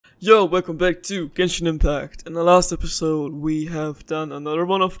Yo, welcome back to Genshin Impact. In the last episode, we have done another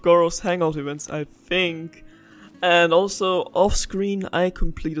one of Goro's hangout events, I think. And also, off-screen, I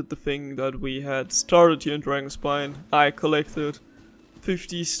completed the thing that we had started here in Dragonspine. I collected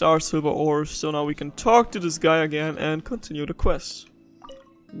 50 star silver ores, so now we can talk to this guy again and continue the quest.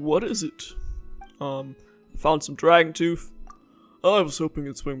 What is it? Found some dragon tooth. I was hoping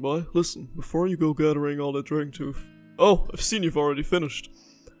you'd swing by. Listen, before you go gathering all that dragon tooth. Oh, I've seen you've already finished.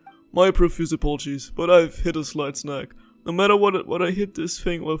 My profuse apologies, but I've hit a slight snag. No matter what I hit this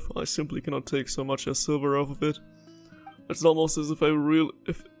thing with, I simply cannot take so much as silver off of it. It's almost as if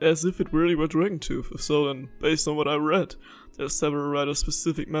it really were dragon tooth. If so, then based on what I read, there's several rather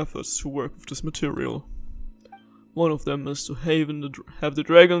specific methods to work with this material. One of them is to have the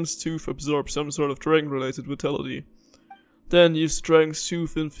dragon's tooth absorb some sort of dragon-related vitality. Then use the dragon's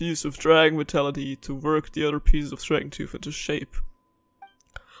tooth infused with dragon vitality to work the other pieces of dragon tooth into shape.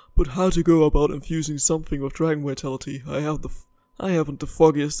 But how to go about infusing something with dragon vitality, I haven't the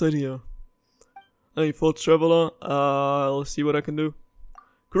foggiest idea. Any thoughts, traveler? I'll see what I can do.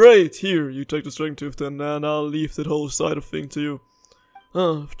 Great! Here, you take the dragon tooth then, and I'll leave that whole side of thing to you.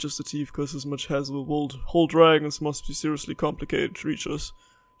 If just the teeth cause as much hassle, whole dragons must be seriously complicated creatures.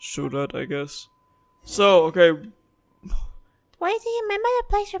 Show that, I guess. So, okay. Wait, do you remember the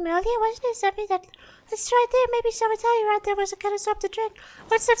place from earlier? Wasn't there something that... It's right there, maybe someone tell you right there was a kind of stop the train.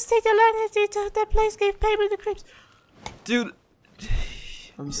 Let's not stay too long that place gave payment to the creeps. Dude,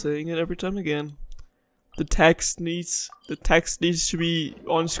 I'm saying it every time again. The text needs to be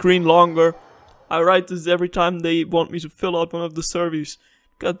on screen longer. I write this every time they want me to fill out one of the surveys.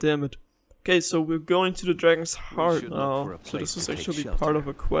 God damn it. Okay, so we're going to the Dragon's Heart now. So this is actually part of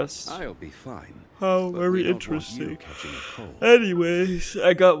a quest. I'll be fine. How very interesting. Anyways,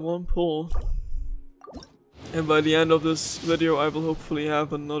 I got one pull. And by the end of this video, I will hopefully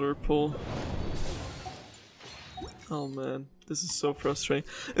have another pull. Oh man, this is so frustrating.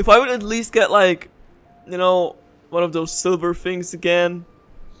 If I would at least get like, you know, one of those silver things again.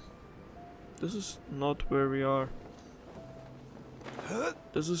 This is not where we are.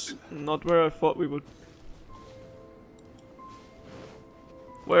 This is not where I thought we would.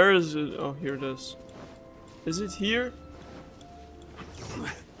 Where is it? Oh, here it is. Is it here?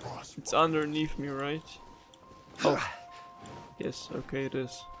 It's underneath me, right? Oh. Yes, okay, it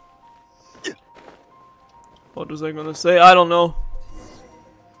is. What was I gonna say? I don't know.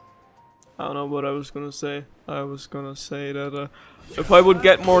 I don't know what I was gonna say. I was gonna say that if I would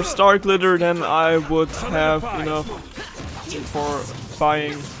get more star glitter, then I would have enough for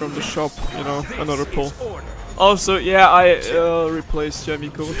buying from the shop, you know, another pull. Also, yeah, I replaced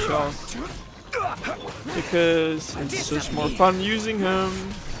Jamiko with Shao because it's just more fun using him.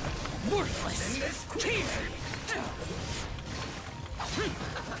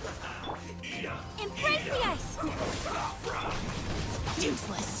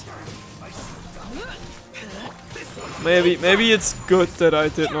 Maybe it's good that I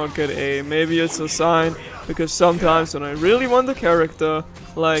did not get A. Maybe it's a sign, because sometimes when I really want the character,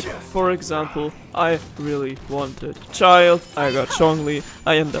 like for example, I really wanted Child, I got Zhongli,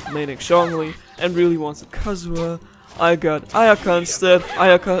 I ended up maining Zhongli, and really wanted Kazuha, I got Ayaka instead.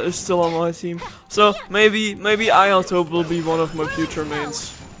 Ayaka is still on my team, so maybe Ayato will be one of my future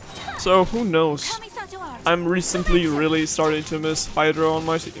mains. So who knows? I'm recently really starting to miss Hydra on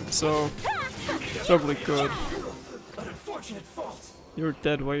my team, so it's probably good. You're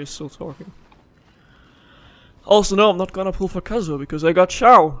dead, why are you still talking? Also, no, I'm not gonna pull for Kazuha because I got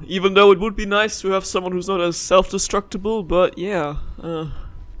Shao. Even though it would be nice to have someone who's not as self-destructible, but yeah. The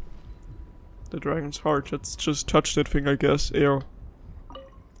Dragon's Heart, let's just touch that thing, I guess. Ew.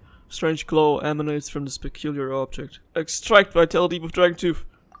 Strange glow emanates from this peculiar object. Extract vitality with Dragon Tooth.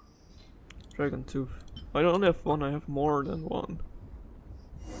 Dragon Tooth. I don't have one, I have more than one.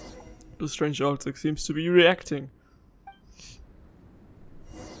 The strange object seems to be reacting.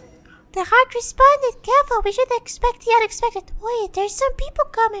 The heart responded. Careful, we shouldn't expect the unexpected. Wait, there's some people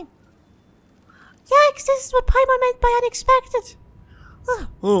coming. Yikes, this is what Paimon meant by unexpected.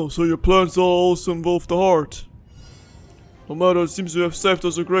 Oh, so your plans all also involve the heart. No matter, it seems to have saved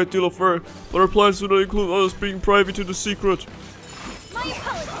us a great deal of work, but our plans do not include us being privy to the secret.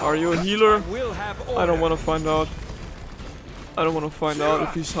 Are you a healer? I don't want to find out. I don't want to find out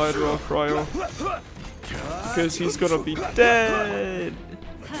if he's Hydra or Cryo. Because he's gonna be dead.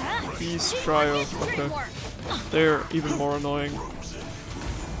 He's Cryo. Okay. They're even more annoying.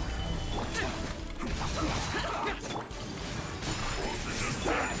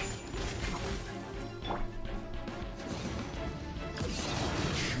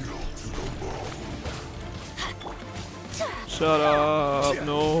 Shut up,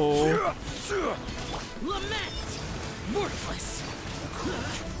 no.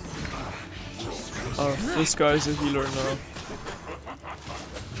 Oh, this guy is a healer now.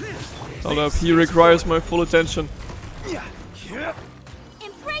 Hold up, he requires my full attention.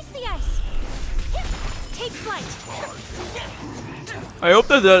 Embrace the ice. Take flight. I hope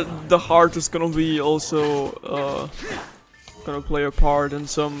that the heart is gonna be also gonna play a part in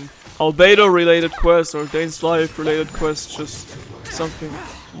some Albedo related quest or Dane's Life related quest, just something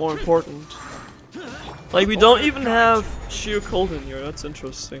more important. Like, we don't even have sheer cold in here, that's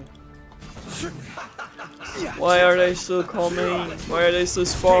interesting. Why are they still coming? Why are they still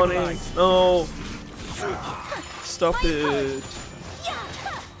spawning? No! Stop it!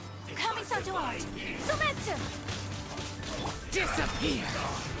 Disappear.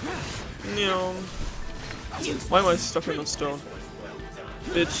 No. Why am I stuck in a stone?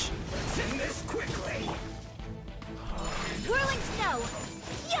 Bitch. Whirling snow.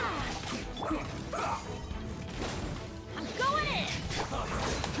 Yeah. I'm going in.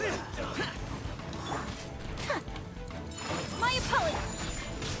 My opponent.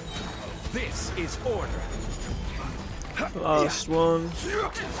 This is order. Last one.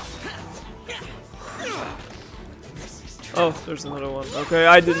 Oh, there's another one. Okay,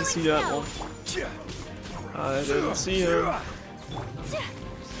 I didn't see that one. I didn't see him.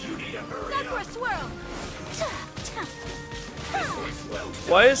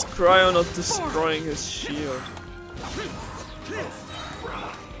 Why is Cryo not destroying his shield?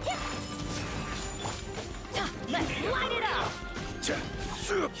 Let's light it up.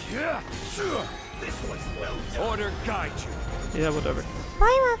 Order guide you. Yeah, whatever.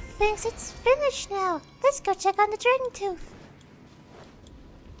 MiHoYo thinks it's finished now. Let's go check on the dragon tooth.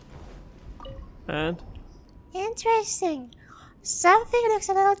 And? Interesting. Something looks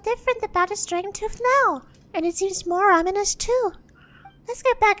a little different about this dragon tooth now. And it seems more ominous too. Let's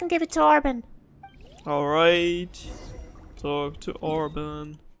get back and give it to Orban. Alright. Talk to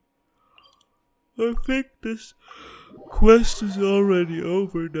Orban. I think this quest is already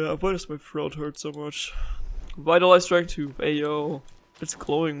over now. Why does my throat hurt so much? Vitalized Dragon Tooth. Ayo. It's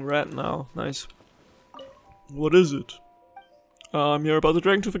glowing red now. Nice. What is it? I'm here about the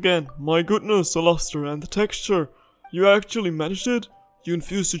Dragon Tooth again. My goodness, the luster and the texture. You actually managed it? You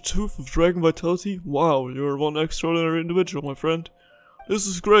infused your tooth with dragon vitality? Wow, you're one extraordinary individual, my friend. This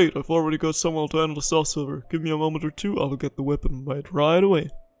is great. I've already got someone to handle the Star Silver. Give me a moment or two, I will get the weapon made right away.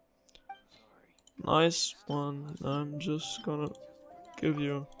 Nice one. I'm just gonna give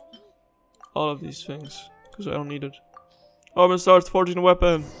you all of these things, because I don't need it. Orban starts forging a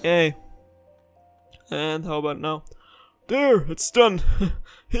weapon. Yay. And how about now? There, it's done.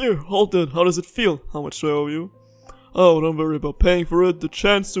 Here, hold it. How does it feel? How much do I owe you? Oh, don't worry about paying for it. The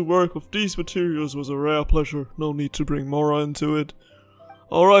chance to work with these materials was a rare pleasure. No need to bring Mora into it.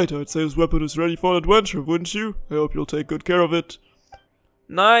 Alright, I'd say this weapon is ready for an adventure, wouldn't you? I hope you'll take good care of it.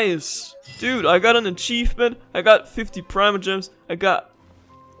 Nice! Dude, I got an achievement. I got 50 primogems.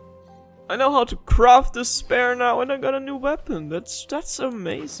 I know how to craft this spear now, and I got a new weapon. That's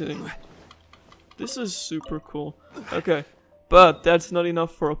amazing. This is super cool. Okay, but that's not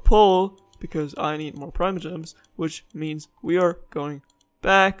enough for a pull, because I need more primogems, which means we are going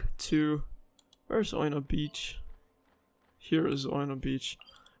back to... Where's Oina Beach? Here is Oina Beach.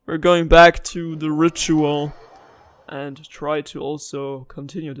 We're going back to the ritual and try to also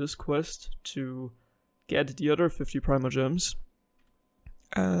continue this quest to get the other 50 primogems.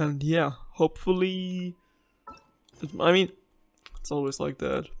 And yeah, hopefully... I mean, it's always like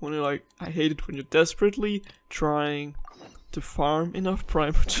that. When you're like, I hate it when you're desperately trying to farm enough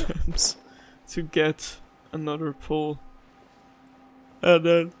primogems to get another pull. And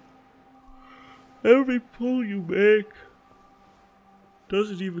then every pull you make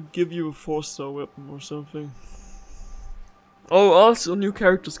doesn't even give you a 4-star weapon or something. Oh, also new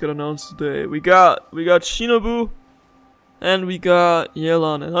characters got announced today. We got Shinobu and we got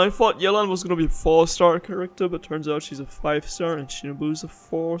Yelan. And I thought Yelan was gonna be a 4-star character, but turns out she's a 5-star and Shinobu is a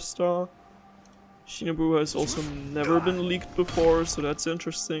 4-star. Shinobu has also never been leaked before, so that's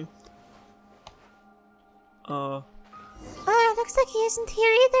interesting. Looks like he isn't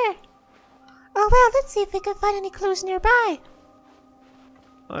here either. Oh well, let's see if we can find any clues nearby.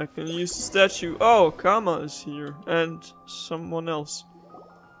 I can use the statue. Oh, Kama is here. And someone else.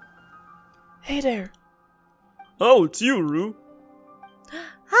 Hey there. Oh, it's you, Ru.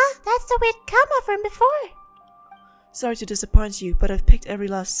 Huh? That's the weird Kama from before. Sorry to disappoint you, but I've picked every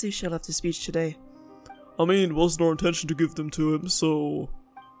last seashell off this beach today. I mean, it wasn't our intention to give them to him, so...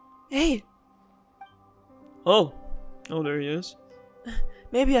 Hey! Oh. Oh, there he is.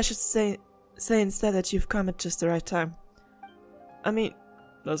 Maybe I should say instead that you've come at just the right time. I mean...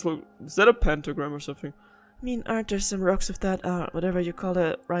 Is that a pentagram or something? I mean, aren't there some rocks with that, whatever you call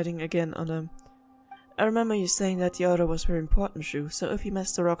it, writing again on them? I remember you saying that the order was very important, Shu, so if you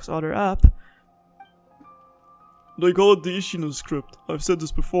mess the rocks order up... They call it the Ishino script. I've said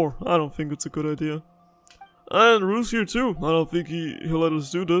this before. I don't think it's a good idea. And Ru's here too. I don't think he'll let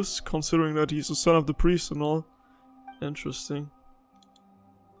us do this, considering that he's the son of the priest and all. Interesting.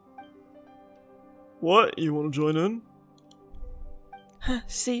 What? You wanna join in?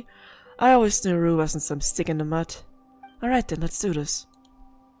 See, I always knew Ru wasn't some stick in the mud. Alright then, let's do this.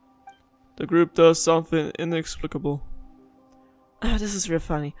 The group does something inexplicable. This is real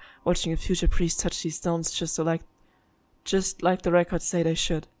funny, watching a future priest touch these stones just like the records say they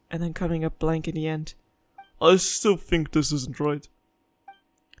should, and then coming up blank in the end. I still think this isn't right.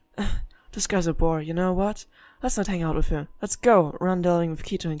 This guy's a bore, you know what? Let's not hang out with him. Let's go, run delving with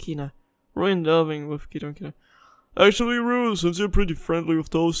Kito and Kina. Run delving with Kito and Kina. Actually, Ru, since you're pretty friendly with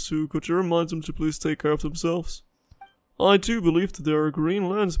those two, could you remind them to please take care of themselves? I too believe that there are green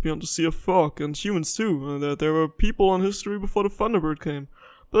lands beyond the Sea of Fog, and humans too, and that there were people on history before the Thunderbird came.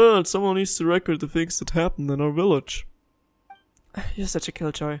 But someone needs to record the things that happened in our village. You're such a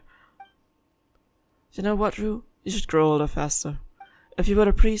killjoy. You know what, Ru? You should grow older faster. If you were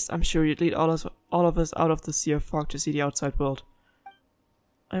a priest, I'm sure you'd lead all of us out of the Sea of Fog to see the outside world.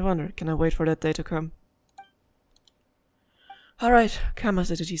 I wonder, can I wait for that day to come? Alright, Kama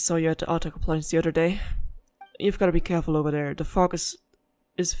said that he saw you at the auto compliance the other day. You've got to be careful over there. The fog is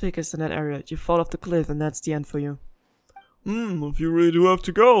thickest in that area. You fall off the cliff and that's the end for you. If you really do have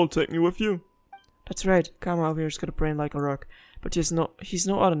to go, take me with you. That's right, Kama over here's got a brain like a rock. But he's no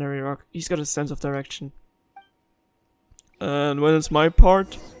ordinary rock. He's got a sense of direction. And when it's my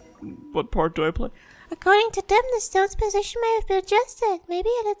part, what part do I play? According to them, the stone's position may have been adjusted. Maybe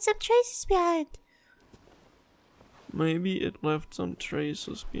it had some traces behind. Maybe it left some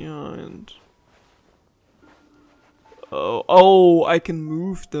traces behind. Oh, I can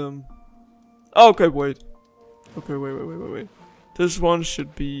move them. Okay, wait. Okay, wait. This one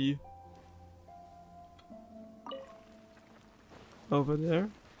should be over there.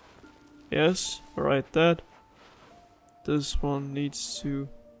 Yes, right, that. This one needs to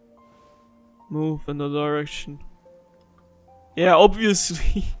move in the direction. Yeah,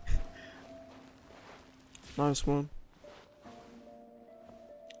 obviously. Nice one.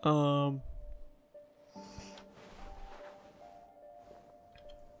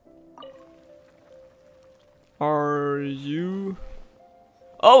 Are you...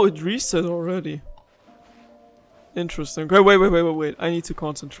 Oh, it reset already. Interesting. Okay, wait. I need to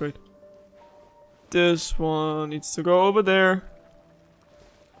concentrate. This one needs to go over there.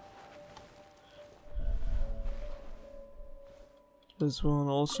 This one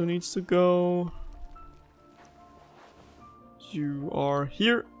also needs to go. You are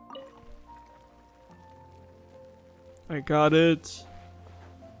here. I got it.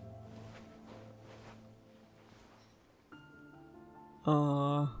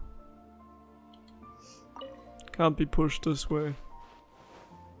 Can't be pushed this way.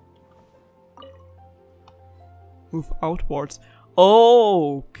 Move outwards.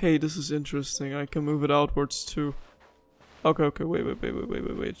 Oh, okay, this is interesting. I can move it outwards too. Okay, wait.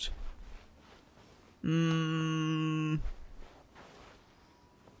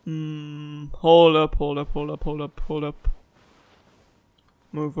 Hold up.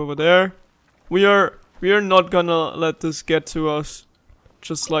 Move over there. We are not gonna let this get to us.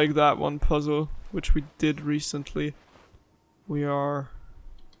 Just like that one puzzle, which we did recently. We are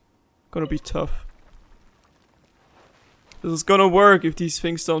gonna be tough. This is gonna work. If these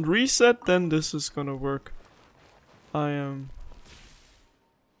things don't reset, then this is gonna work. I'm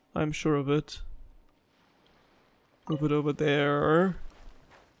sure of it. Move it over there.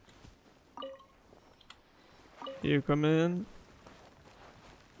 You come in.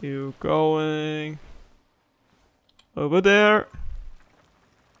 You going over there.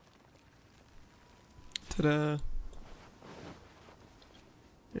 Ta-da.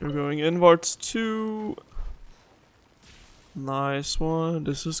 You're going inwards too. Nice one.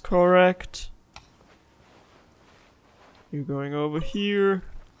 This is correct. You're going over here.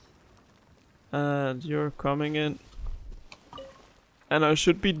 And you're coming in. And I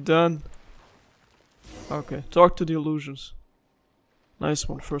should be done. Okay, talk to the illusions. Nice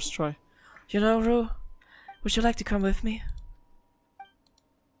one, first try. You know, Ru, would you like to come with me?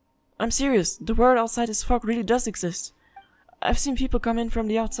 I'm serious, the world outside this fog really does exist. I've seen people come in from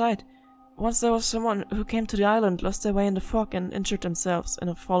the outside. Once there was someone who came to the island, lost their way in the fog and injured themselves in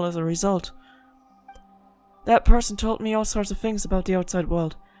a fall as a result. That person told me all sorts of things about the outside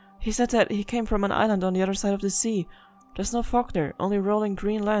world. He said that he came from an island on the other side of the sea. There's no fog there, only rolling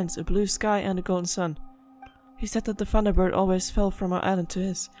green lands, a blue sky and a golden sun. He said that the Thunderbird always fell from our island to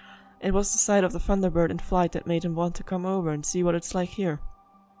his. It was the sight of the Thunderbird in flight that made him want to come over and see what it's like here.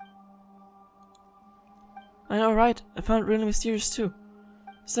 I know, right? I found it really mysterious too.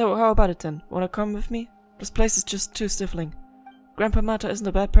 So, how about it then? Wanna come with me? This place is just too stifling. Grandpa Mata isn't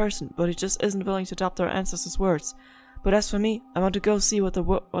a bad person, but he just isn't willing to adopt our ancestors' words. But as for me, I want to go see what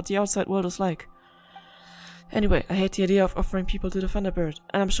the outside world is like. Anyway, I hate the idea of offering people to the Thunderbird,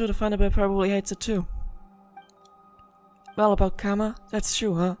 and I'm sure the Thunderbird probably hates it too. Well, about Kama, that's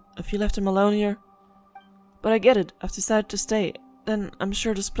true, huh? If you left him alone here. But I get it, I've decided to stay. Then I'm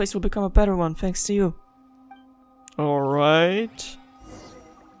sure this place will become a better one, thanks to you. Alright.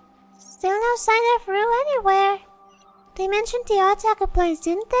 Still no sign of Rue anywhere. They mentioned the Otaka place,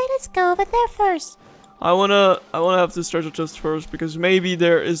 didn't they? Let's go over there first. I wanna have this treasure chest first, because maybe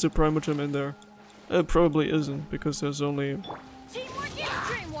there is a Primogen in there. It probably isn't, because there's only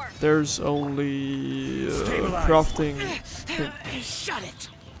crafting. Shut it.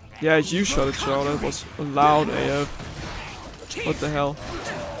 Yeah, you shot it, Shaw. That was loud AF. What the hell?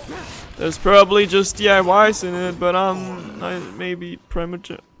 There's probably just DIYs in it, but maybe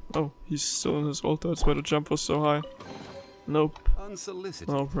Primogen. Oh, he's still in his ult. That's why the jump was so high. Nope. Unsolicited.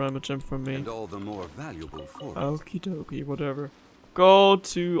 No Primogen for me. And all the more valuable for it. Okie dokie, whatever. Go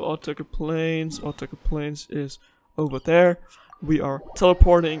to Otaka Plains. Otaka Plains is over there. We are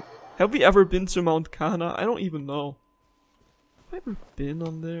teleporting. Have we ever been to Mount Kana? I don't even know. Have I ever been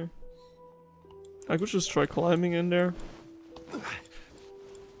on there? I could just try climbing in there. But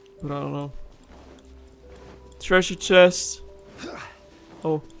I don't know. Treasure chest.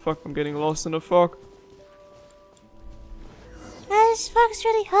 Oh, fuck, I'm getting lost in the fog. This fog's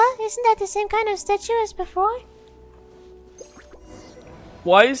really hot. Isn't that the same kind of statue as before?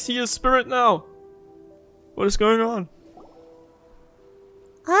 Why is he a spirit now? What is going on?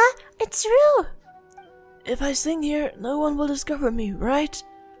 Huh? It's Rue! If I sing here, no one will discover me, right?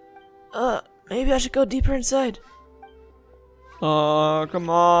 Maybe I should go deeper inside. Come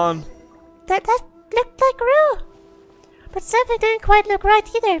on. That looked like Rue! But something didn't quite look right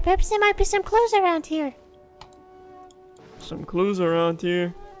either. Perhaps there might be some clues around here. Some clues around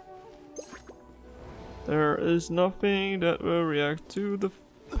here. There is nothing that will react to the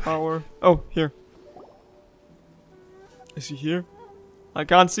power. Oh, here. Is he here? I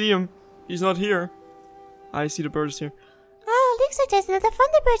can't see him. He's not here. I see the birds here. Oh, looks like there's another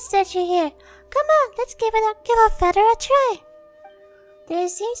Thunderbird statue here. Come on, let's give our feather a try. There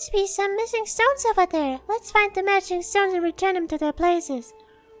seems to be some missing stones over there. Let's find the matching stones and return them to their places.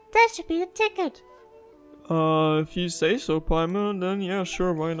 That should be the ticket. If you say so, Paimon, then yeah,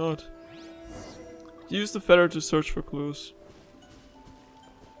 sure, why not? Use the feather to search for clues.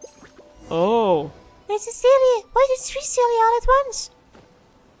 Oh. There's a Celia. Why did 3 Celia all at once?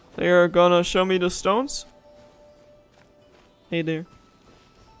 They are gonna show me the stones? Hey there.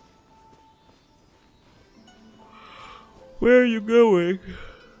 Where are you going?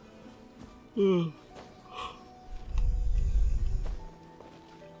 Ugh.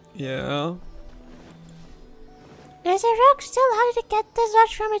 Yeah. There's a rock still harder to get this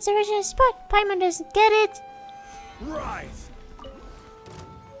large from its original spot. Paimon doesn't get it. Rise.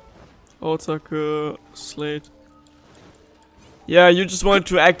 Otaka Slate. Yeah, you just wanted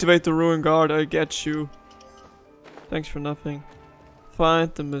to activate the Ruin Guard, I get you. Thanks for nothing.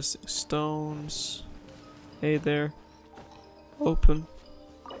 Find the missing stones. Hey there. Open.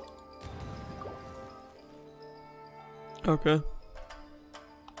 Okay.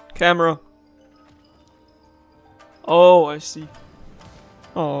 Camera. Oh, I see.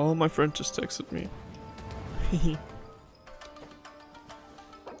 Oh, my friend just texted me.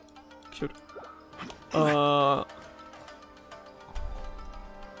 Cute.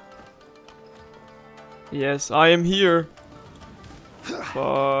 Yes, I am here.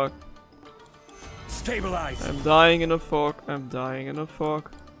 Fuck. Stabilize. I'm dying in a fog. I'm dying in a fog.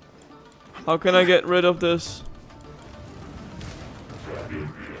 How can I get rid of this?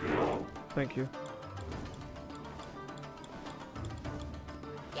 Thank you.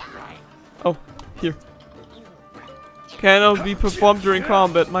 Oh, here. Cannot be performed during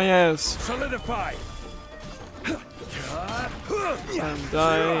combat, my ass. Solidify. I'm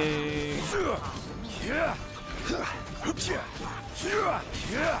dying.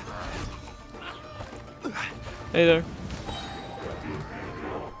 Hey there.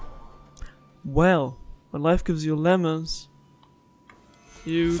 Well, when life gives you lemons,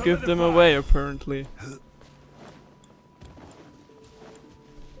 you give them away apparently.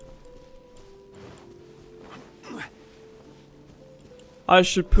 I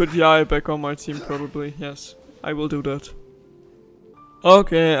should put Yai back on my team probably, yes. I will do that.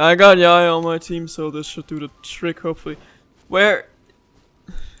 Okay, I got Yaya on my team, so this should do the trick, hopefully. Where?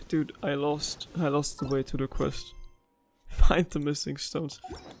 Dude, I lost the way to the quest. Find the missing stones.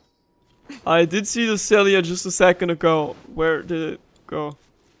 I did see the Celia just a second ago. Where did it go?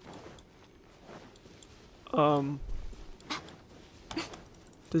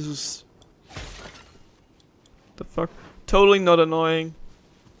 This is... the fuck? Totally not annoying.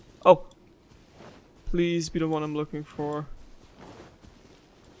 Oh. Please be the one I'm looking for.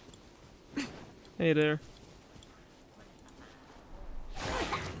 Hey there.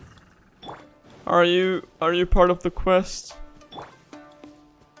 Are you part of the quest?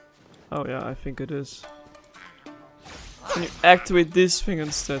 Oh yeah, I think it is. Can you activate this thing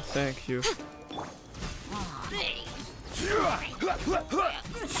instead? Thank you.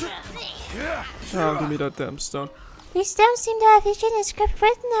 Oh, give me that damn stone. These stones seem to have each a script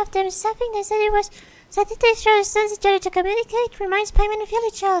written of them. Something that said it was that they show the stones each other to communicate. Reminds Paimon of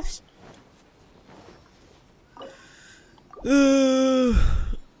village elves.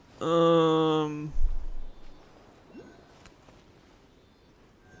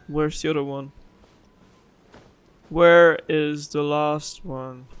 Where's the other one? Where is the last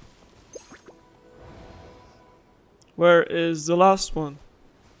one? Where is the last one?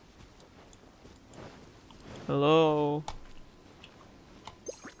 Hello?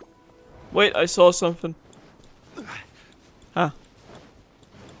 Wait, I saw something. Ah.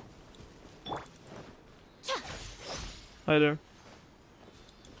 Hi there.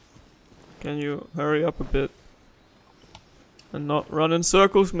 Can you hurry up a bit? And not run in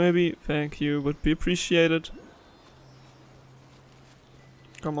circles, maybe? Thank you, would be appreciated.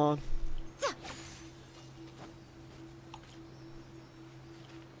 Come on.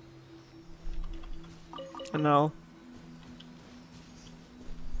 And now?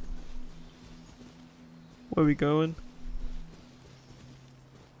 Where are we going?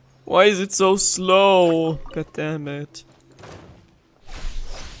 Why is it so slow? God damn it.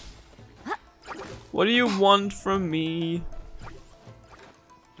 What do you want from me?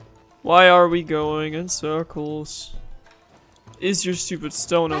 Why are we going in circles? Is your stupid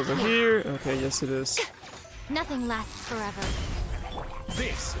stone over here? Okay, yes it is. Nothing lasts forever.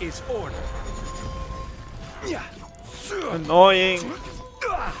 This is order. Annoying.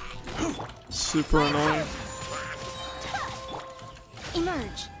 Super annoying.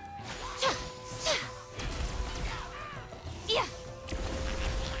 Emerge.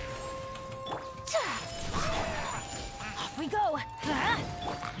 Off we go.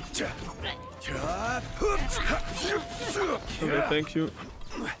 Okay, thank you.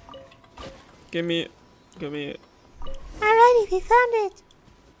 Give me. Alrighty, we found it.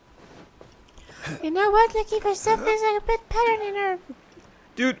 You know what? Looking for stuff is like a bit pattern in her.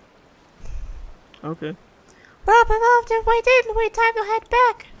 Dude. Okay. Well, but after we did, we time to head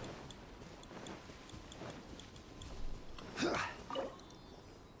back.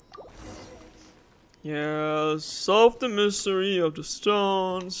 Yeah, solve the mystery of the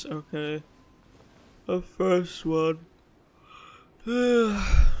stones. Okay. The first one. Do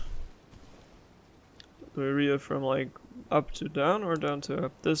we read it from like up to down or down to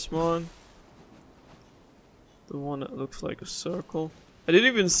up? This one. The one that looks like a circle. I didn't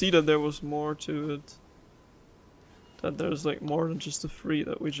even see that there was more to it. That there's like more than just the 3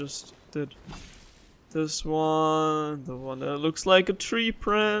 that we just did. This one. The one that looks like a tree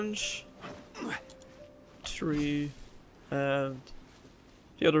branch. Tree. And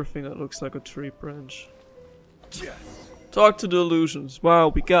the other thing that looks like a tree branch. Talk to the illusions. Wow,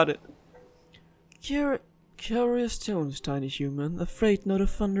 we got it. Curious tones, tiny human. Afraid not of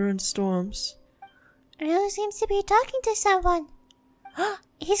thunder and storms. Ryu seems to be talking to someone.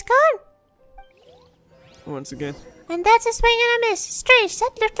 He's gone. Once again. And that's a swing and a miss. Strange,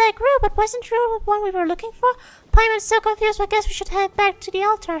 that looked like Rue, but wasn't Rue the one we were looking for? Paimon's so confused, I guess we should head back to the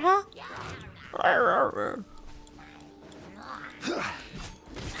altar, huh?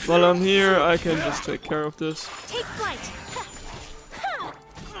 While I'm here, I can just take care of this. Take flight.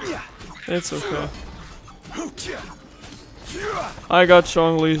 It's okay. I got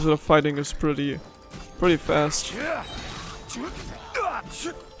Chongli, so the fighting is pretty fast.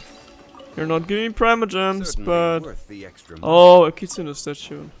 You're not giving me primogems, but... Oh, a Kitsune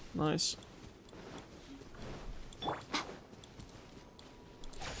statue. Nice.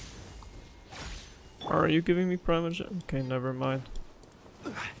 Are you giving me primogem? Okay, never mind.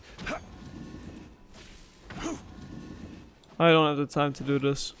 I don't have the time to do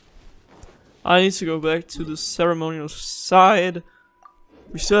this. I need to go back to the ceremonial side.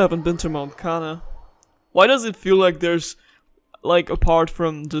 We still haven't been to Mount Kana. Why does it feel like there's, like, apart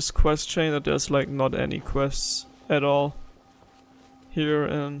from this quest chain, that there's like not any quests at all? here,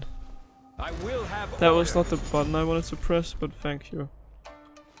 and I will have that was not the button I wanted to press, but thank you.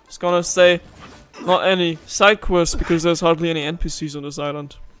 Just gonna say, not any side quests because there's hardly any NPCs on this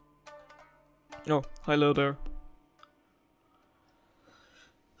island. Oh, hello there.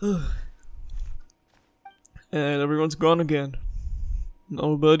 And everyone's gone again.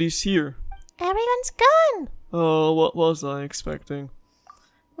 Nobody's here. Everyone's gone! Oh, what was I expecting?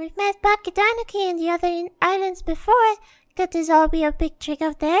 We've met Bakidanuki and the other islands before. Could this all be a big trick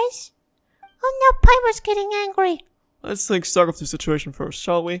of theirs? Oh no, Piper's getting angry. Let's take stock of the situation first,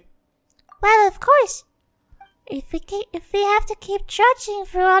 shall we? Well, of course. If we have to keep trudging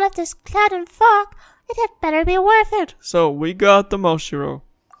through all of this cloud and fog, it had better be worth it. So, we got the miHoYo.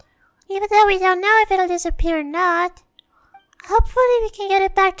 Even though we don't know if it'll disappear or not. Hopefully we can get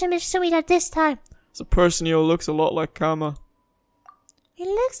it back to Miss Sumida this time. The person here looks a lot like Kama. He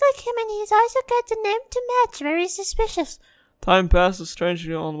looks like him and he's also got the name to match. Very suspicious. Time passes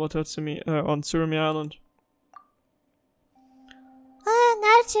strangely on on TSURUMI Island.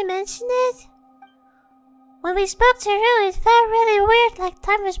 Now that you mention it, when we spoke to Ru, it felt really weird, like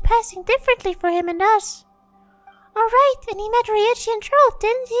time was passing differently for him and us. Alright, and he met Ryuichi and Troll,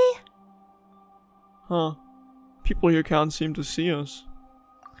 didn't he? Huh. People here can't seem to see us.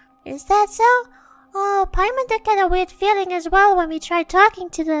 Is that so? Oh, Paimon did get a weird feeling as well when we tried talking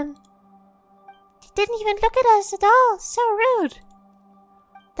to them. He didn't even look at us at all, so rude.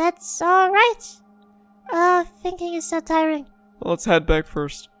 That's alright. Thinking is so tiring. Well, let's head back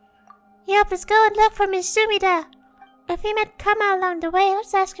first. Yep, let's go and look for Miss Sumida. If we met Kama along the way,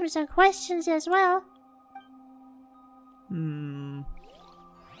 let's ask him some questions as well.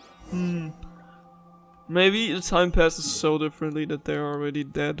 Maybe the time passes so differently that they're already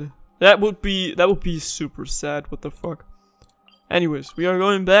dead. That would be super sad, what the fuck. Anyways, we are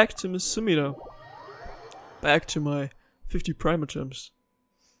going back to Miss Sumida. Back to my 50 Primogems.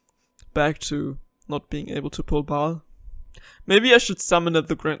 Back to not being able to pull Baal. Maybe I should summon at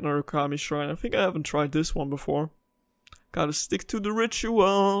the Grand Narukami Shrine. I think I haven't tried this one before. Gotta stick to the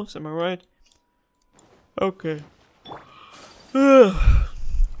rituals, am I right? Okay.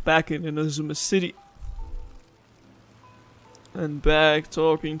 Back in Inazuma City. And back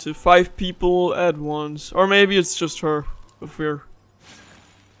talking to 5 people at once. Or maybe it's just her. If we're...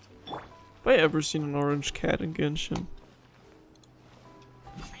 Have I ever seen an orange cat in Genshin?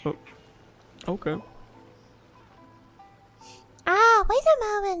 Oh. Okay. Wait a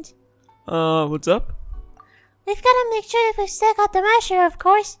moment. What's up? We've gotta make sure that we've still got the miHoYo, of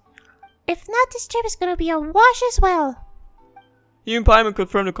course. If not, this trip is gonna be a wash as well. You and Paimon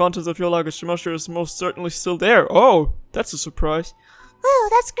confirmed the contents of your luggage. The miHoYo is most certainly still there. Oh, that's a surprise. Oh,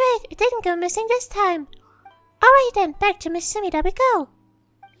 that's great. It didn't go missing this time. Alright then, back to Miss Sumida we go.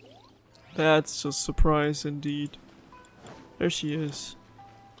 That's a surprise indeed. There she is.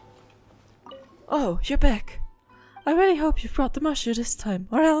 Oh, you're back. I really hope you brought the miHoYo this time,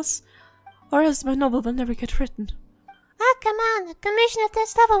 or else my novel will never get written. Ah, come on. The commission of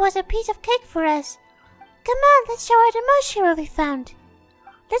this level was a piece of cake for us. Come on, let's show her the miHoYo we found.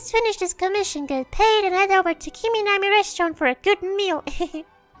 Let's finish this commission, get paid, and head over to Kiminami restaurant for a good meal.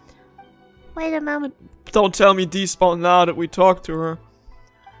 Wait a moment. Don't tell me despawn now that we talked to her.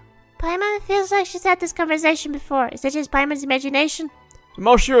 Paimon feels like she's had this conversation before. Is that just Paimon's imagination? The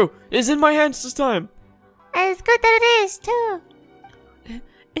miHoYo is in my hands this time. And it's good that it is, too.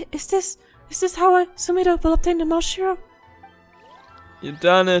 Is this how Sumida will obtain the miHoYo? You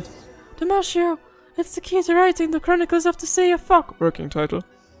done it. The miHoYo. It's the key to writing the Chronicles of the Sea of Fog. Working title.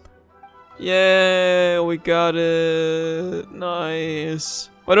 Yeah, we got it. Nice.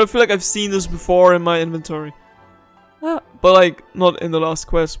 Why do I feel like I've seen this before in my inventory? But like, not in the last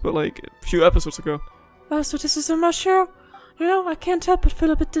quest, but like a few episodes ago. So this is a miHoYo? You know, I can't help but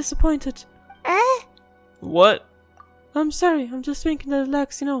feel a bit disappointed. What? I'm sorry, I'm just thinking that it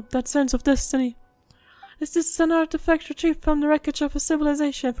lacks, you know, that sense of destiny. Is this an artifact retrieved from the wreckage of a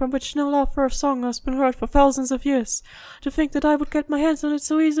civilization from which no love for a song has been heard for thousands of years? To think that I would get my hands on it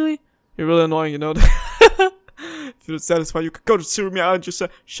so easily? You're really annoying, you know that. If you're satisfied, you could go to TSURUMI and just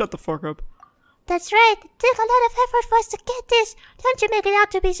shut the fuck up. That's right. It took a lot of effort for us to get this. Don't you make it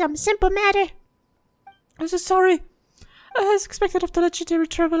out to be some simple matter. I'm so sorry. As expected of the legendary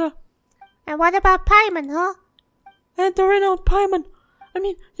traveler. And what about Paimon, huh? And the renowned Paimon. I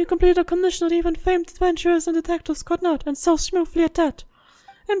mean, you completed a commission that even famed adventurers and detectives could not, and so smoothly at that.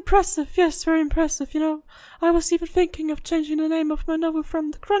 Impressive, yes, very impressive, you know. I was even thinking of changing the name of my novel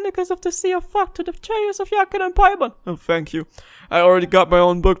from The Chronicles of the Sea of Fog to The Tales of Yakin and Paimon. Oh, thank you. I already got my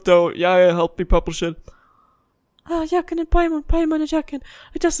own book, though. Yeah, help me publish it. Yakin and Paimon, Paimon and Yakin.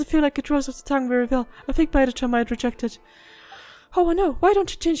 It doesn't feel like it rolls off the tongue very well. I think by the time I'd reject it. Oh, I know. Why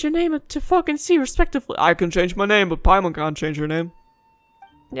don't you change your name to Fog and Sea, respectively? I can change my name, but Paimon can't change her name.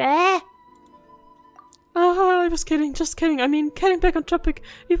 Yeah. I was kidding. Just kidding. I mean, getting back on topic,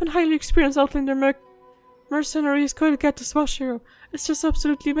 even highly experienced Outlander mercenaries couldn't get this Wash Hero. It's just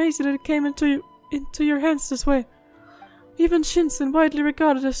absolutely amazing that it came into your hands this way. Even Shinsen, widely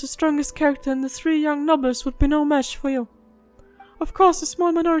regarded as the strongest character in the 3 young nobles, would be no match for you. Of course, a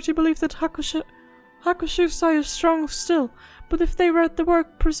small minority believe that Hakushusai is strong still, but if they read the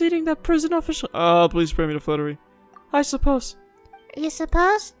work preceding that prison official— please spare me the flattery. I suppose. You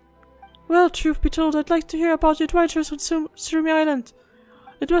suppose? Well, truth be told, I'd like to hear about your adventures on TSURUMI Island.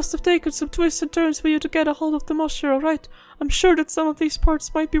 It must have taken some twists and turns for you to get a hold of the Wash Hero, right? I'm sure that some of these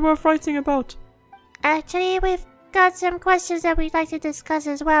parts might be worth writing about. Actually, we've got some questions that we'd like to discuss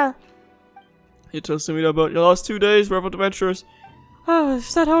as well. You telling me about your last 2 days worth of adventures? Ah,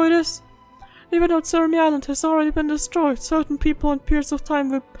 is that how it is? Even though TSURUMI Island has already been destroyed, certain people in periods of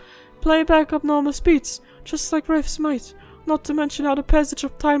time will play back up normal speeds, just like Wraiths might. Not to mention how the passage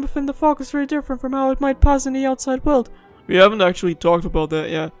of time within the fog is very different from how it might pass in the outside world. We haven't actually talked about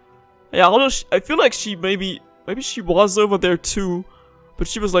that yet. Yeah, although I feel like she maybe she was over there too, but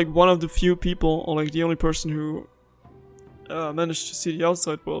she was like one of the few people, or like the only person who managed to see the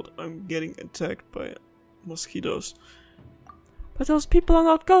outside world. I'm getting attacked by mosquitoes. But those people are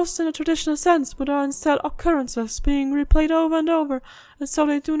not ghosts in a traditional sense, but are instead occurrences, being replayed over and over, and so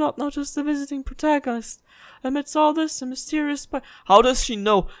they do not notice the visiting protagonist. Amidst all this, a mysterious How does she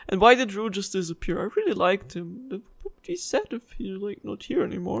know? And why did Rue just disappear? I really liked him. What would be sad if he's like not here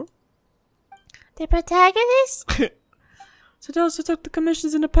anymore? The protagonist? So those who took the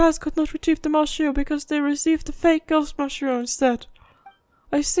commissions in the past could not retrieve the Wash Hero because they received the fake ghost Wash Hero instead.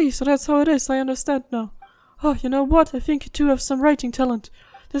 I see, so that's how it is, I understand now. Oh, you know what? I think you two have some writing talent.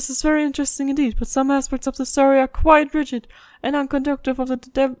 This is very interesting indeed, but some aspects of the story are quite rigid and unconducive of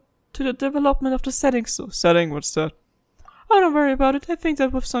to the development of the setting. So, setting? What's that? Oh, don't worry about it. I think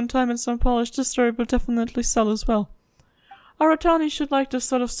that with some time and some polish, this story will definitely sell as well. Aratani should like this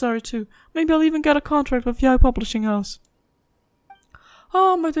sort of story too. Maybe I'll even get a contract with Yai Publishing House.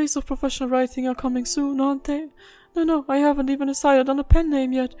 Oh, my days of professional writing are coming soon, aren't they? No, I haven't even decided on a pen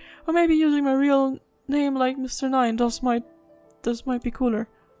name yet. Or maybe using my real name like Mr. Nine. This might be cooler.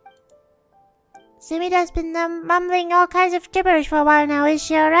 Sumida's been mumbling all kinds of gibberish for a while now, is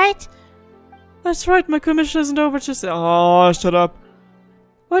she alright? That's right, my commission isn't over just— Oh, shut up.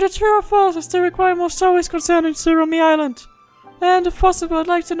 Whether true or false, I still require more stories concerning TSURUMI Island. And if possible, I'd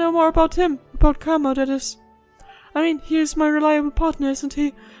like to know more about him. About Kamo, that is. I mean, he is my reliable partner, isn't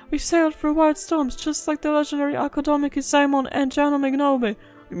he? We've sailed through wild storms, just like the legendary Akodomiki Simon and Jano Mignobe.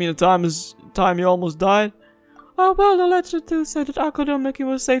 You mean the time you almost died? Oh well, the legend do say that Akodomiki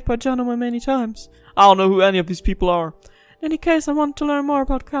was saved by Janome many times. I don't know who any of these people are. In any case, I want to learn more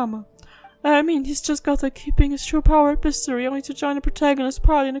about Kamo. I mean, he's just got that keeping his true power at mystery, only to join the protagonist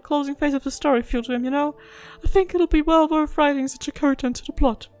party in the closing phase of the story feel to him, you know? I think it'll be well worth writing such a character into the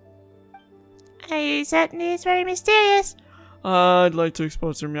plot. He certainly is very mysterious. I'd like to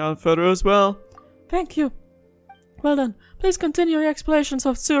explore TSURUMI further as well. Thank you. Well then, please continue your explorations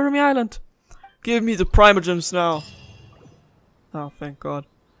of TSURUMI Island. Give me the Primogems now. Oh, thank God.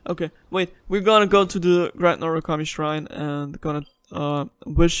 Okay, wait. We're gonna go to the Grand Norokami Shrine and gonna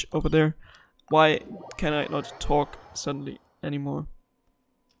wish over there. Why can I not talk suddenly anymore?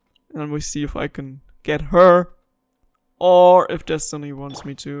 And we see if I can get her, or if Destiny wants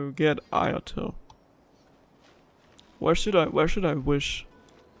me to get Ayato. Where should I wish?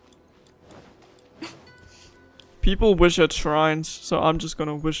 People wish at shrines, so I'm just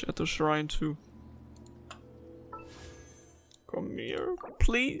gonna wish at the shrine too. Come here,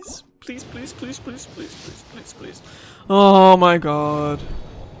 please. Please, please, please, please, please, please, please, please. Oh my God.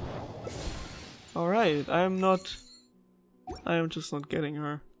 Alright, I am just not getting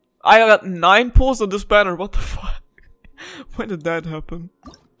her. I got 9 pulls on this banner, what the fuck? When did that happen?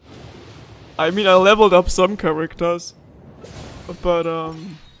 I mean, I leveled up some characters. But,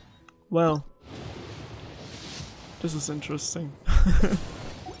 well. This is interesting.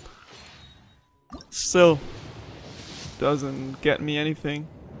 Still doesn't get me anything.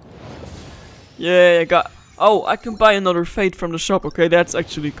 Yeah, I got— oh, I can buy another Fate from the shop. Okay, that's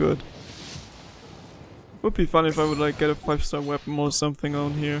actually good. Would be fun if I would like get a 5-star weapon or something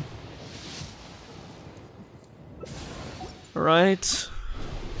on here. Alright.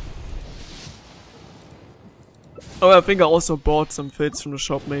 Oh, I think I also bought some Fates from the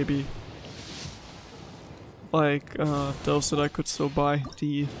shop maybe. Like, those that I could still buy.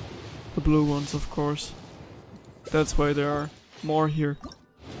 The blue ones, of course. That's why there are more here.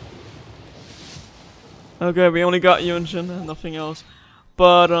 Okay, we only got Yunjin and nothing else.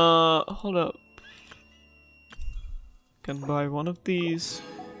 But, hold up. Can buy one of these.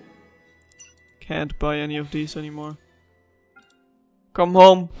 Can't buy any of these anymore. Come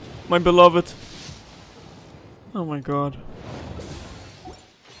home, my beloved. Oh my god.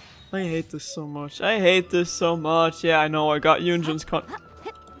 I hate this so much. I hate this so much. Yeah, I know, I got Yunjin's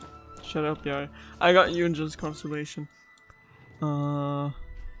Shut up, yeah. I got Yunjin's consolation.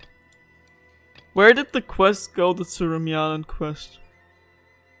 Where did the quest go, the TSURUMI Island quest?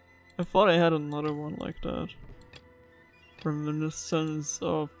 I thought I had another one like that. Reminiscence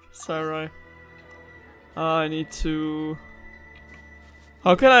of Sarai. I need to...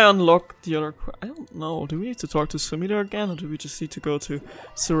 How can I unlock the other I don't know. Do we need to talk to Sumida again, or do we just need to go to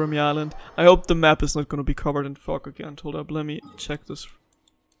TSURUMI Island? I hope the map is not going to be covered in fog again. Hold up, let me check this.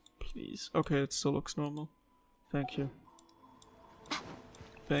 Please. Okay, it still looks normal. Thank you.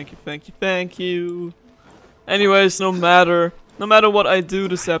 Thank you, thank you, thank you. Anyways, no matter what I do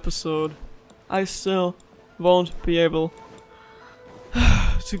this episode, I still won't be able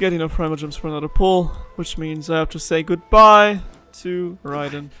to get enough primal gems for another pull, which means I have to say goodbye to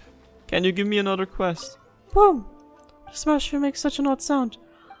Raiden. Can you give me another quest? Boom! The smasher makes such an odd sound.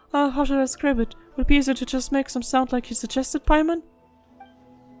 How should I describe it? Would it be easier to just make some sound like you suggested, Paimon?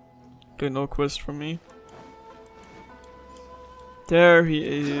 Okay, no quest from me. There he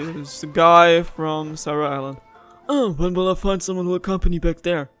is, the guy from Sarai Island. Oh, when will I find someone who will accompany back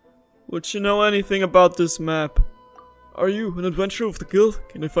there? Would you know anything about this map? Are you an adventurer of the guild?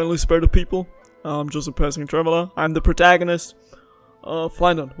 Can I finally spare the people? I'm just a passing traveler. I'm the protagonist.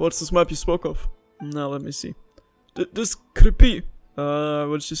 Fine then, what's this map you spoke of? Now let me see. This could it be?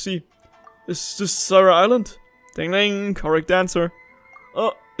 What did you see? Is this Sarai Island? Ding ding, correct answer.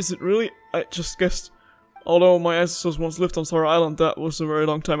 Is it really? I just guessed. Although my ancestors once lived on Sarai Island, that was a very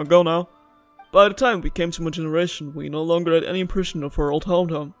long time ago now. By the time we came to my generation, we no longer had any impression of our old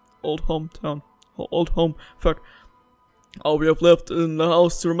home. Fuck. All we have left in the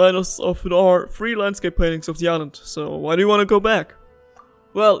house to remind us of it are 3 landscape paintings of the island. So why do you want to go back?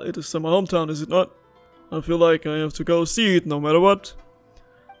 Well, it is my hometown, is it not? I feel like I have to go see it no matter what.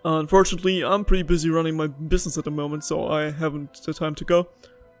 Unfortunately, I'm pretty busy running my business at the moment, so I haven't the time to go.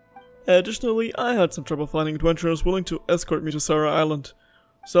 Additionally, I had some trouble finding adventurers willing to escort me to Sarai Island.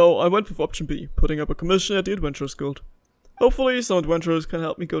 So I went with option B, putting up a commission at the Adventurers Guild. Hopefully some adventurers can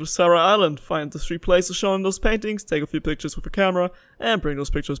help me go to Sarai Island, find the 3 places shown in those paintings, take a few pictures with a camera, and bring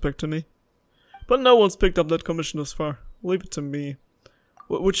those pictures back to me. But no one's picked up that commission thus far. Leave it to me.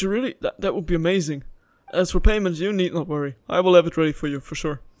 Would you really? That would be amazing. As for payment, you need not worry. I will have it ready for you, for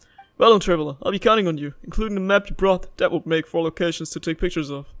sure. Well done, Traveler. I'll be counting on you, including the map you brought. That would make 4 locations to take pictures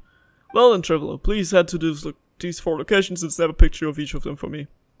of. Well then, Traveler, please head to these 4 locations and snap a picture of each of them for me.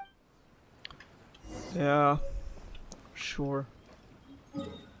 Yeah. Sure.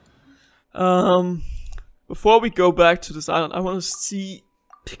 Before we go back to this island, I want to see,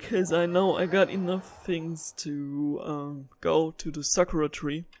 because I know I got enough things to go to the Sakura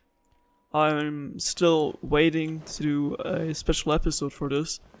tree. I'm still waiting to do a special episode for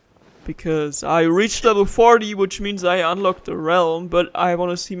this, because I reached level 40, which means I unlocked the realm, but I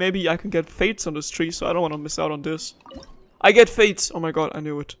want to see maybe I can get fates on this tree, so I don't want to miss out on this. I get fates! Oh my god, I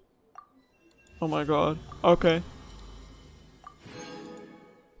knew it. Oh my god. Okay.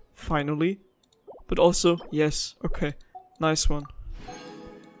 Finally. But also, yes, okay. Nice one.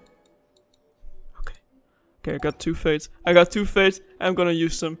 Okay. Okay, I got 2 fates. I'm gonna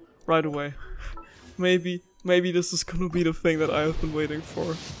use them right away. Maybe this is gonna be the thing that I have been waiting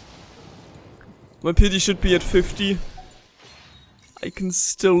for. My pity should be at 50. I can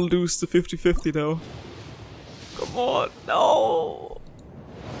still lose the 50-50 though. Come on, no!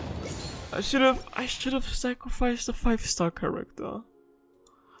 I should have sacrificed the 5-star character.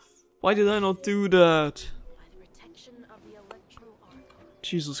 Why did I not do that?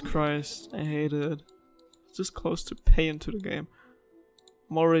 Jesus Christ, I hate it. It's this close to pay into the game.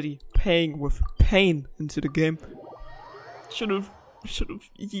 I'm already paying with pain into the game. Should have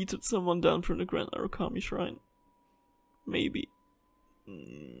yeeted someone down from the Grand Arukami Shrine. Maybe.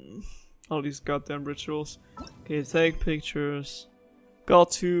 All these goddamn rituals. Okay, take pictures.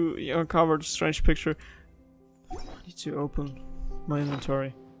 Got to uncover the strange picture. I need to open my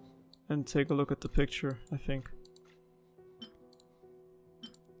inventory and take a look at the picture, I think.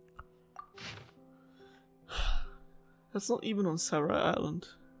 That's not even on Sarai Island.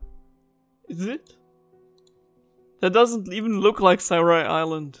 Is it? That doesn't even look like Sarai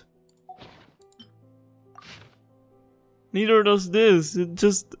Island. Neither does this. It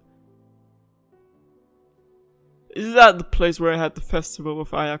just... Is that the place where I had the festival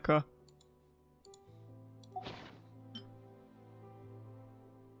with Ayaka?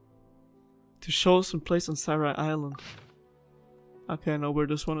 To show some place on Sarai Island. Okay, I know where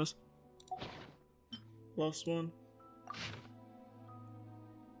this one is. Last one.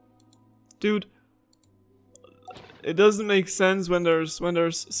 Dude, it doesn't make sense when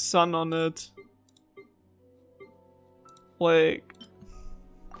there's sun on it. Like,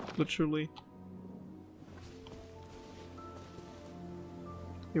 literally.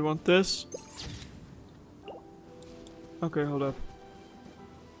 You want this? Okay, hold up.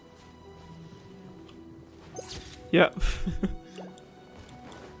 Yeah.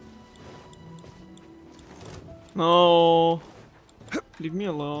 No. Leave me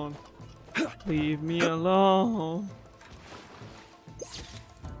alone. Leave me alone.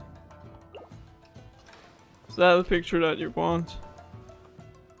 Is that the picture that you want?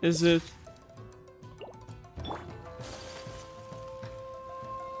 Is it? I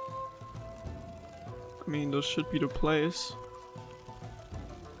mean, this should be the place.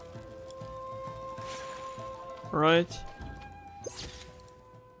 Right?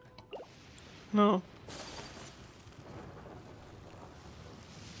 No.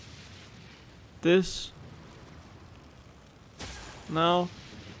 This. Now.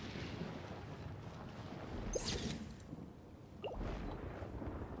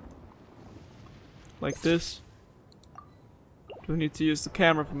 Like this. Do I need to use the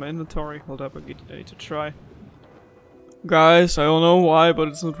camera from my inventory? Hold up, I need to try. Guys, I don't know why, but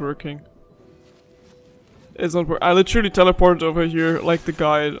it's not working. It's not working. I literally teleported over here like the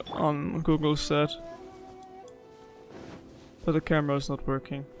guide on Google said. But the camera is not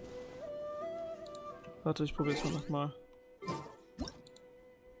working. Dat is probeer het nog maar.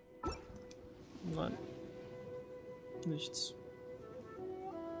 Nein. Nichts.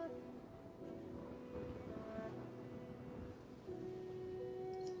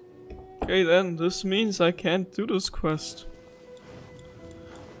 Okay then, this means I can't do this quest.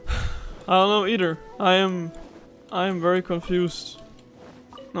 I don't know either. I am very confused.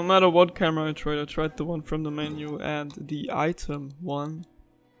 No matter what camera I tried the one from the menu and the item one.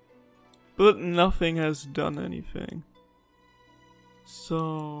 But nothing has done anything.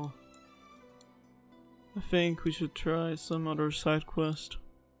 So I think we should try some other side quest.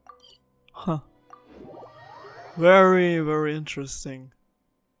 Huh. Very, very interesting.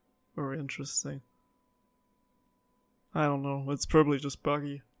 Very interesting. I don't know, it's probably just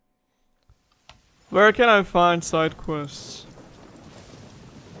buggy. Where can I find side quests?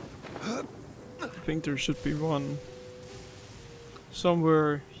 I think there should be one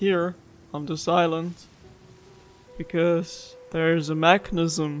somewhere here on this island, because there's a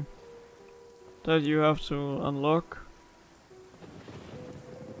mechanism that you have to unlock,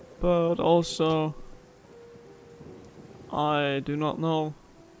 but also I do not know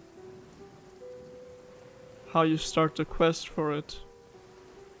how you start the quest for it,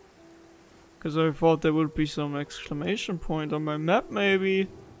 because I thought there would be some exclamation point on my map maybe.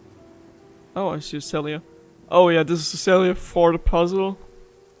 Oh, I see a Celia. Oh yeah, this is a Celia for the puzzle.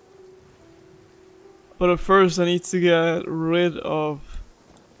 But at first I need to get rid of...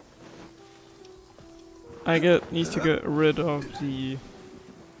 need to get rid of the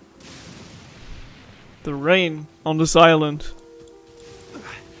rain on this island.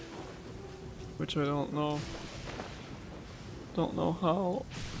 Which I don't know. Don't know how.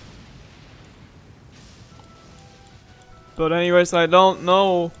 But anyways, I don't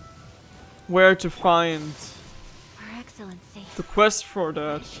know where to find Her Excellency. the quest for What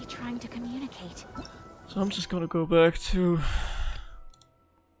that. is she trying to communicate? So I'm just gonna go back to...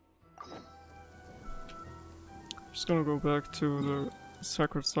 Just gonna go back to the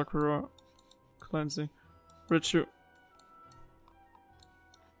Sacred Sakura cleansing ritual.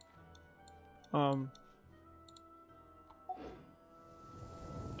 So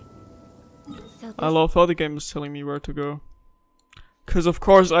I love how the game is telling me where to go. Cause of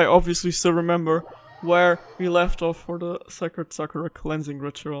course I obviously still remember where we left off for the Sacred Sakura cleansing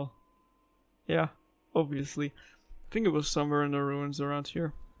ritual. Yeah, obviously. I think it was somewhere in the ruins around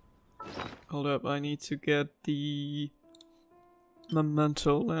here. Hold up, I need to get the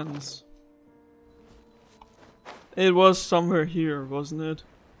memento lens. It was somewhere here, wasn't it?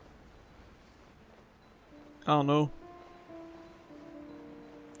 I don't know.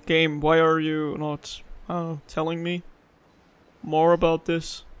 Game, why are you not telling me more about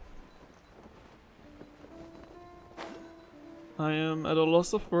this? I am at a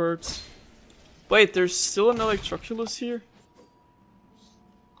loss of words. Wait, there's still an Electroculus here?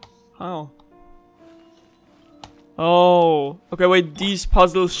 How? Oh, okay, wait, these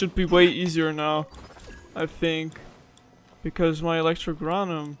puzzles should be way easier now, I think. Because my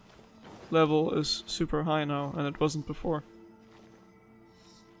Electrogranum level is super high now, and it wasn't before.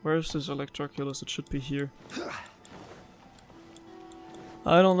 Where is this Electroculus? It should be here.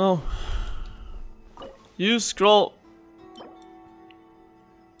 I don't know. Use scroll.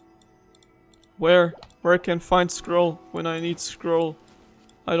 Where? Where I can find scroll when I need scroll?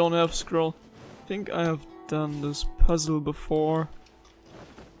 I don't have scroll. I think I have done this puzzle before.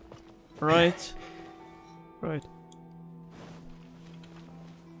 Right? Right.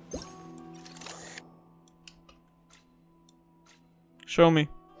 Show me.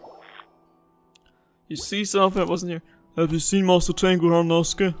 You see something that wasn't here? Have you seen Master Tengu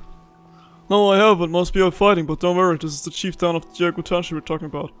Harnosuke? No, I haven't. Must be out fighting, but don't worry. This is the chief town of the Yagu Township we're talking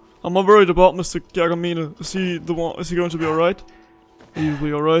about. I'm not worried about Mr. Yagamine. Is he the one? Is he going to be alright? He'll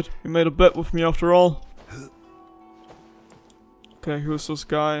be alright. He made a bet with me after all. Okay, who's this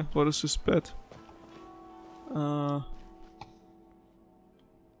guy? What is his bet?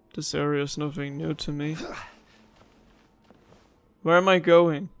 This area is nothing new to me. Where am I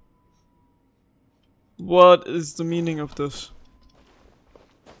going? What is the meaning of this?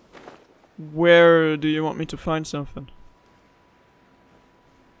 Where do you want me to find something?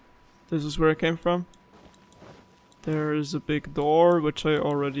 This is where I came from. There is a big door, which I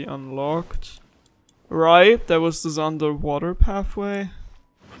already unlocked. Right, there was this underwater pathway.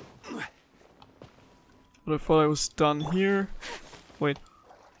 But I thought I was done here. Wait.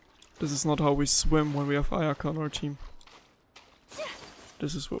 This is not how we swim when we have Ayaka on our team.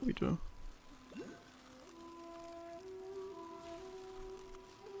 This is what we do.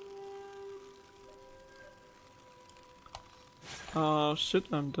 Oh shit,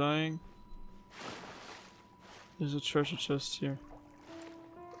 I'm dying. There's a treasure chest here.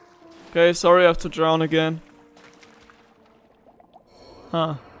 Okay, sorry I have to drown again.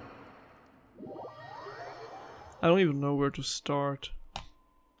 Huh. I don't even know where to start.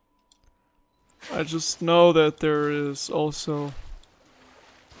 I just know that there is also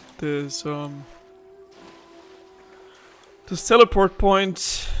this teleport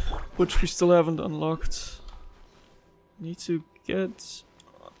point, which we still haven't unlocked. Need to get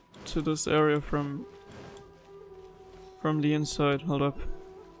to this area from the inside. Hold up.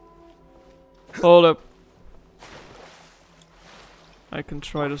 Hold up. I can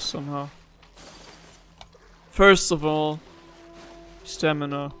try this somehow. First of all,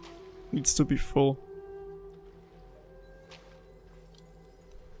 stamina needs to be full.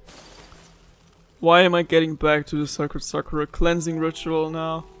 Why am I getting back to the Sacred Sakura cleansing ritual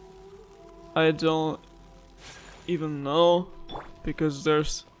now? I don't even know, because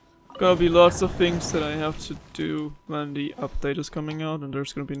there's gonna be lots of things that I have to do when the update is coming out, and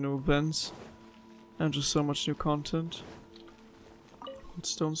there's gonna be new events and just so much new content.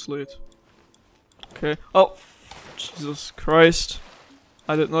 Stone slate. Okay. Oh, Jesus Christ!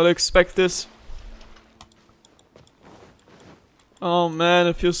 I did not expect this. Oh man,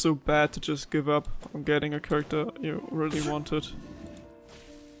 it feels so bad to just give up on getting a character you really wanted.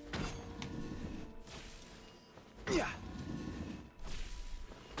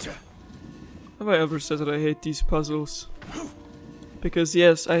 Have I ever said that I hate these puzzles? Because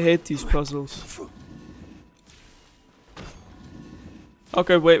yes, I hate these puzzles.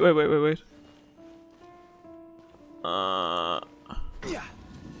 Okay, wait.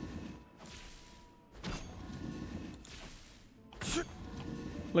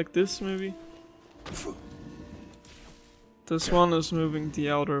 Like this, maybe? This one is moving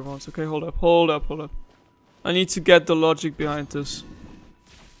the outer ones. Okay, hold up. I need to get the logic behind this.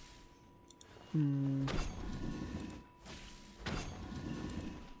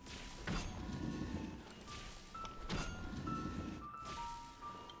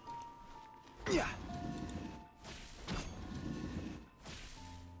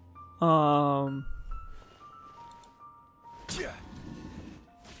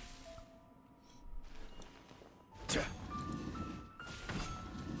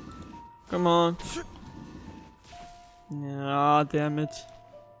 Come on. Ah, damn it.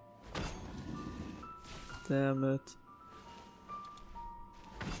 Damn it.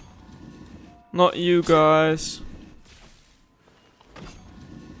 Not you guys.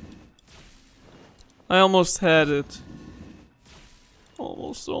 I almost had it.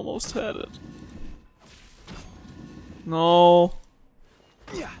 Almost had it. No.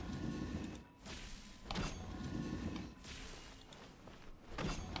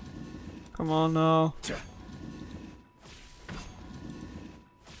 Come on now.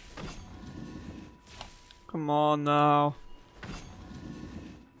 Come on now.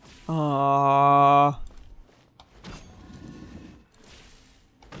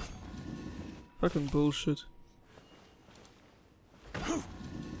 Fucking bullshit.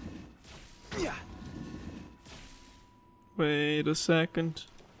 Wait a second.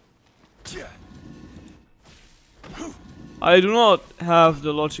 I do not have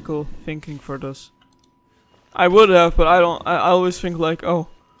the logical thinking for this. I would have, but I don't. I always think like, oh,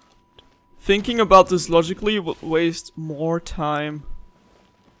 thinking about this logically would waste more time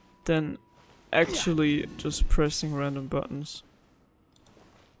than actually just pressing random buttons.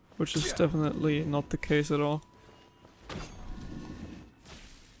 Which is definitely not the case at all.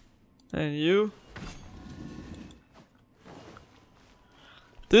 And you?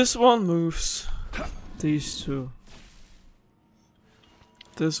 This one moves these two.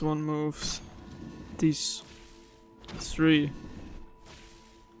 This one moves these three.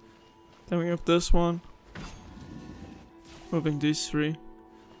 Then we have this one moving these three.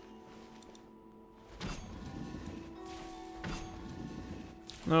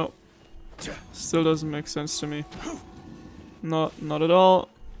 No, still doesn't make sense to me. Not at all.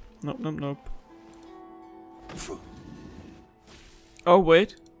 Nope, nope, nope. Oh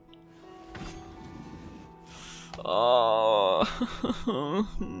wait. Oh,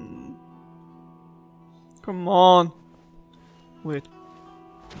 come on. Wait.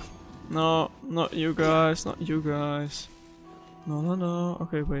 No, not you guys, not you guys. No, no, no.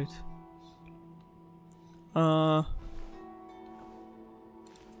 Okay, wait. And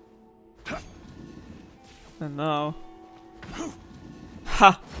now.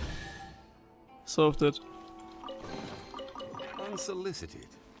 Ha! Solved it. Unsolicited.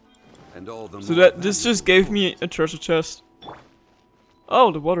 And all the So that this just gave me a treasure chest.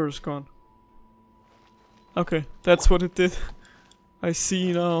 Oh, the water is gone. Okay, that's what it did. I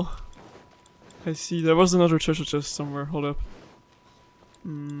see now. I see. There was another treasure chest somewhere. Hold up.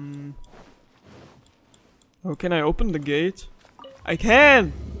 Oh, can I open the gate? I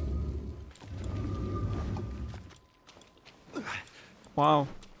can! Wow.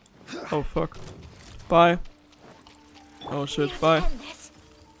 Oh fuck. Bye. Oh shit, bye.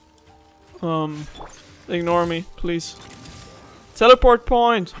 Ignore me, please. Teleport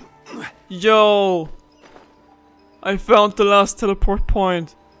point! Yo! I found the last teleport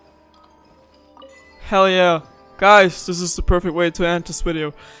point. Hell yeah. Guys, this is the perfect way to end this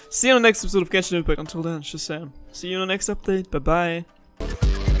video. See you in the next episode of Genshin Impact. Until then, Shazam. See you in the next update. Bye bye.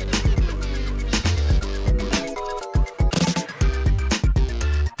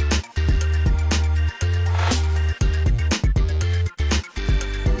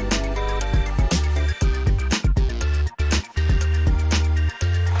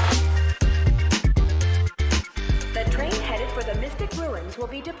 The train headed for the Mystic Ruins will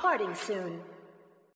be departing soon.